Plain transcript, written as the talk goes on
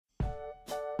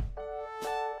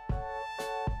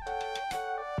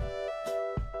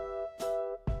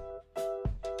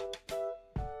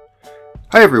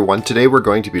Hi everyone, today we're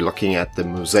going to be looking at the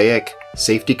MOSAIC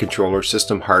Safety Controller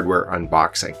System Hardware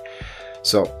Unboxing.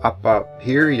 So up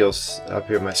here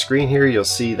on my screen here, you'll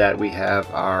see that we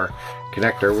have our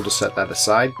connector. We'll just set that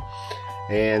aside.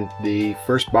 And the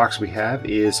first box we have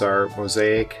is our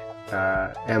MOSAIC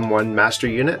M1 Master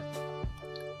Unit.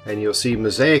 And you'll see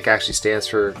MOSAIC actually stands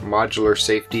for MOdular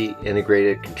SAfey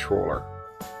Integrated Controller.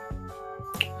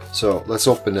 So let's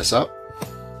open this up.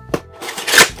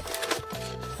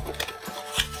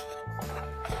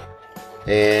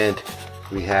 And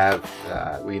we have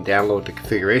we can download the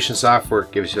configuration software.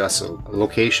 It gives us a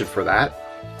location for that.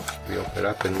 We open it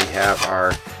up and we have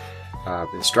our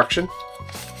instruction.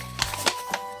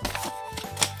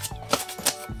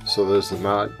 So there's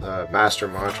the master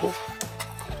module.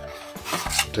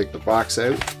 Take the box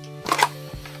out,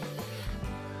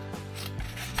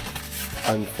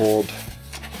 unfold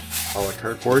all the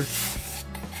cardboard.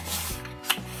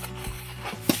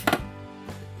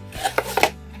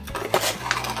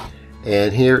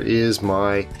 And here is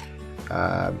my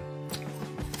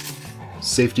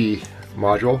safety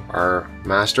module, our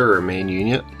master or main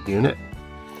unit.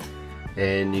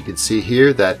 And you can see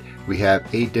here that we have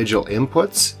 8 digital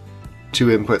inputs, 2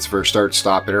 inputs for start,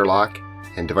 stop, interlock,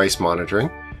 and device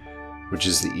monitoring, which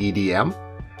is the EDM.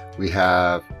 We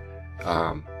have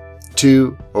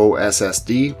 2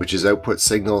 OSSD, which is output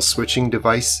signal switching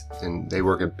device, and they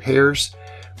work in pairs.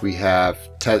 We have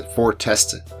 4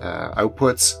 test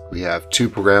outputs. We have 2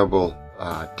 programmable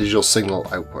digital signal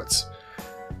outputs.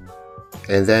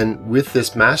 And then with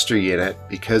this master unit,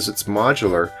 because it's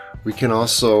modular, we can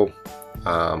also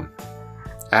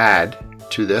add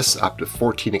to this up to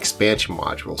 14 expansion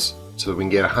modules. So we can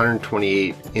get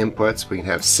 128 inputs. We can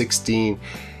have 16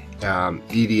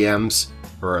 EDMs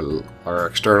or our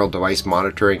external device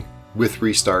monitoring with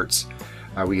restarts.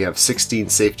 We have 16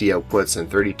 safety outputs and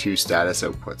 32 status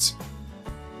outputs.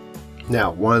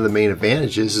 Now, one of the main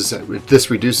advantages is that this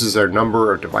reduces our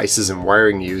number of devices and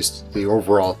wiring used, the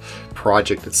overall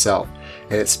project itself,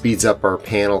 and it speeds up our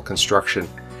panel construction.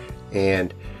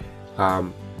 And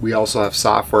we also have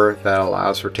software that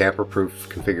allows for tamper-proof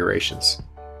configurations.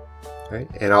 Right?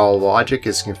 And all logic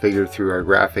is configured through our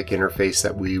graphic interface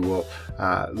that we will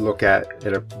look at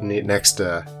in a next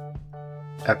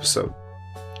episode.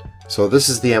 So this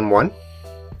is the M1,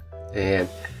 and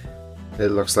it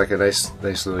looks like a nice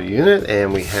little unit,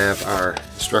 and we have our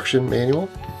instruction manual.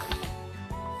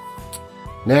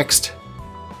 Next,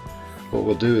 what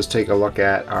we'll do is take a look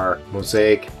at our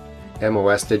MOSAIC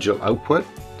MOS digital output.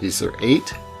 These are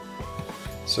 8.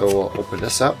 So we'll open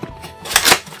this up.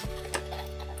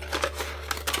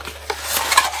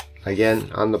 Again,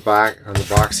 on the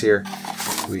box here,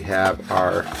 we have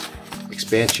our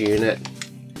expansion unit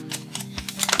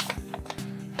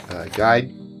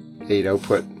guide, 8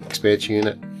 output expansion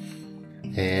unit,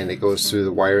 and it goes through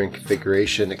the wiring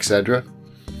configuration, etc.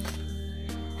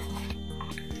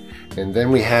 And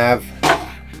then we have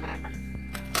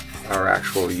our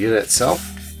actual unit itself.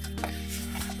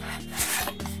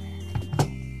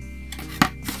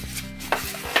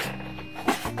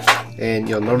 And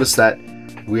you'll notice that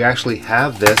we actually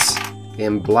have this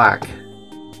in black,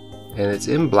 and it's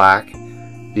in black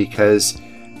because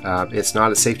it's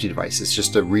not a safety device, it's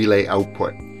just a relay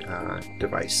output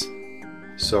device.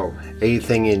 So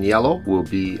anything in yellow will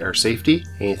be our safety,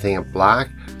 anything in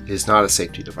black is not a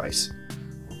safety device.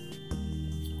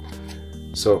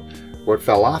 So what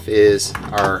fell off is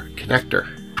our connector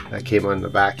that came on the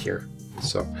back here.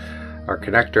 So our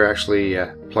connector actually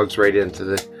plugs right into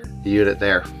the unit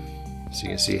there. So you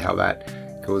can see how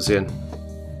that goes in.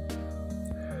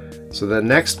 So then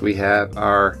next we have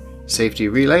our safety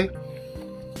relay.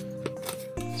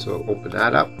 So open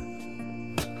that up.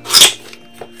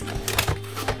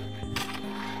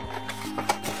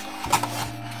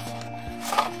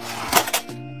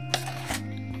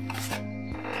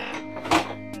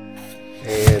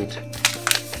 And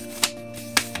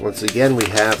once again we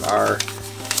have our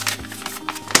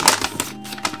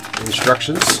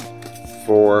instructions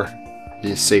for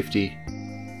the safety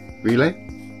relay.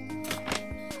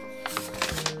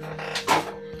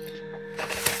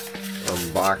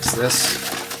 Unbox this.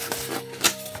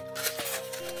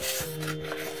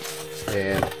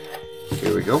 And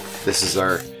here we go. This is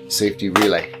our safety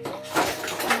relay.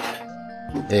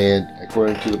 And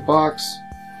according to the box,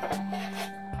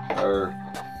 our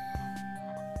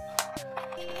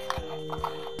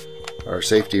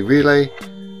safety relay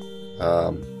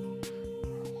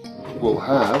will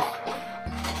have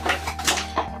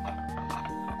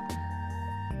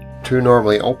 2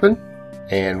 normally open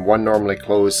and 1 normally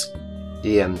closed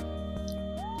EDM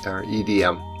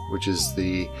which is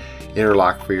the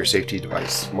interlock for your safety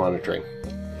device monitoring.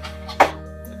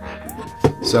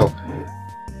 So,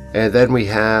 and then we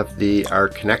have our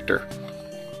connector.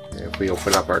 If we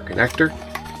open up our connector,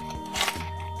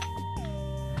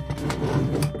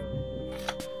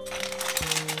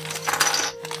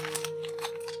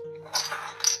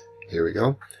 here we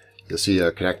go. You'll see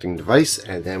a connecting device,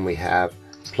 and then we have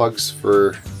plugs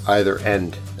for either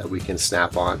end that we can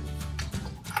snap on.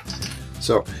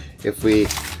 So if we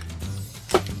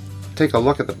take a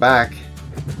look at the back,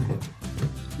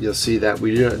 you'll see that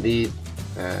we do not need,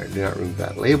 do not remove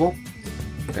that label.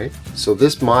 Okay, so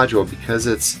this module, because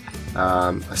it's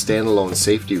a standalone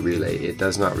safety relay, it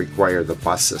does not require the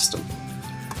bus system.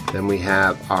 Then we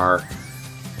have our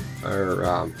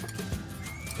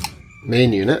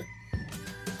main unit.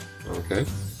 Okay,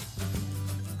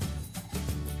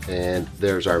 and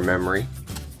there's our memory.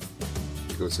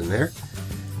 It goes in there.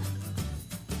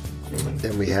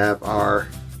 Then we have our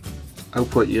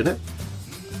output unit.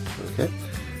 Okay,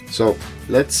 so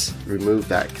let's remove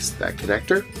that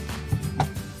connector.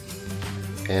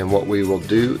 And what we will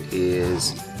do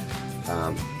is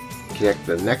connect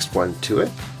the next one to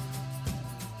it.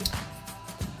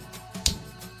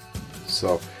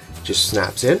 So it just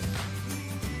snaps in,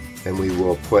 and we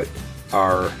will put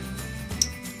our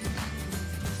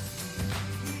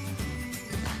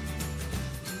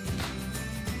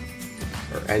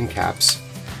end caps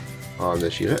on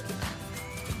this unit.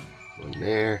 One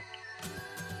there,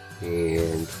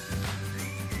 and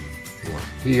one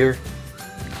here.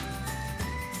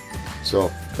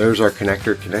 So there's our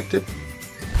connector connected,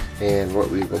 and what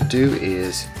we will do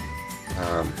is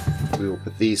we will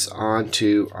put these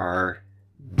onto our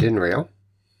DIN rail.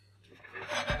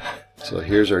 So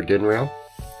here's our DIN rail.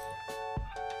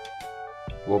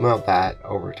 We'll mount that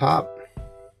over top.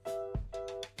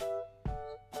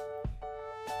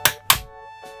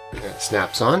 That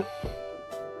snaps on.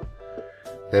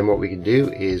 Then what we can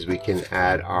do is we can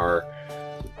add our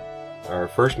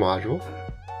first module,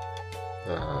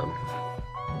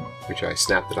 which I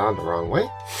snapped it on the wrong way.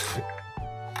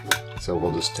 So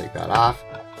we'll just take that off.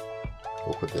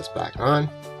 We'll put this back on.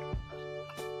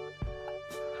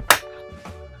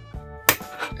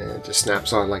 And it just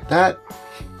snaps on like that.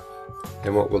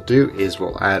 And what we'll do is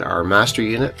we'll add our master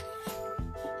unit.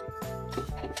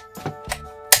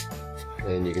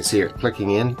 And you can see it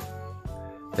clicking in.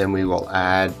 Then we will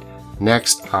add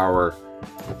next our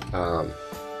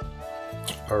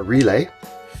relay.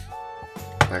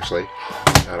 Actually,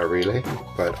 not a relay,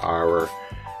 but our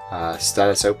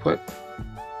status output.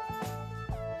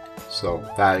 So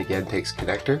that again takes a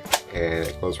connector, and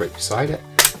it goes right beside it.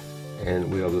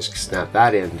 And we'll just snap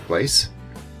that in place.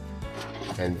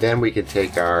 And then we can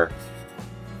take our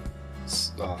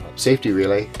safety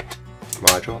relay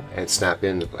module and snap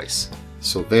into place.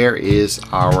 So there is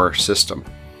our system.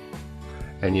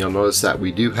 And you'll notice that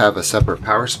we do have a separate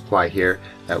power supply here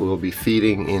that will be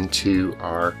feeding into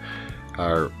our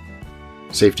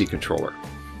safety controller.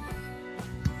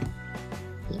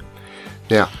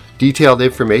 Now, detailed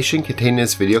information contained in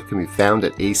this video can be found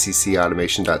at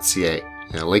accautomation.ca.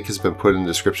 And a link has been put in the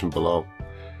description below.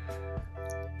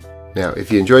 Now,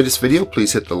 if you enjoyed this video,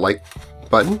 please hit the like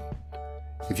button.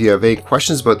 If you have any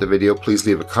questions about the video, please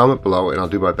leave a comment below and I'll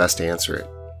do my best to answer it.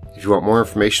 If you want more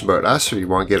information about us, or you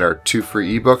want to get our 2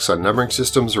 free ebooks on numbering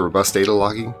systems or robust data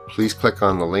logging, please click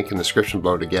on the link in the description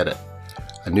below to get it.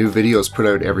 A new video is put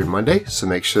out every Monday, so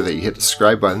make sure that you hit the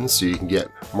subscribe button so you can get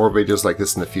more videos like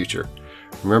this in the future.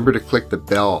 Remember to click the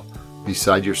bell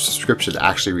beside your subscription to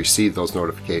actually receive those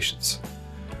notifications.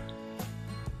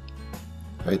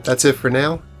 Alright, that's it for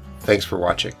now. Thanks for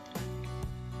watching.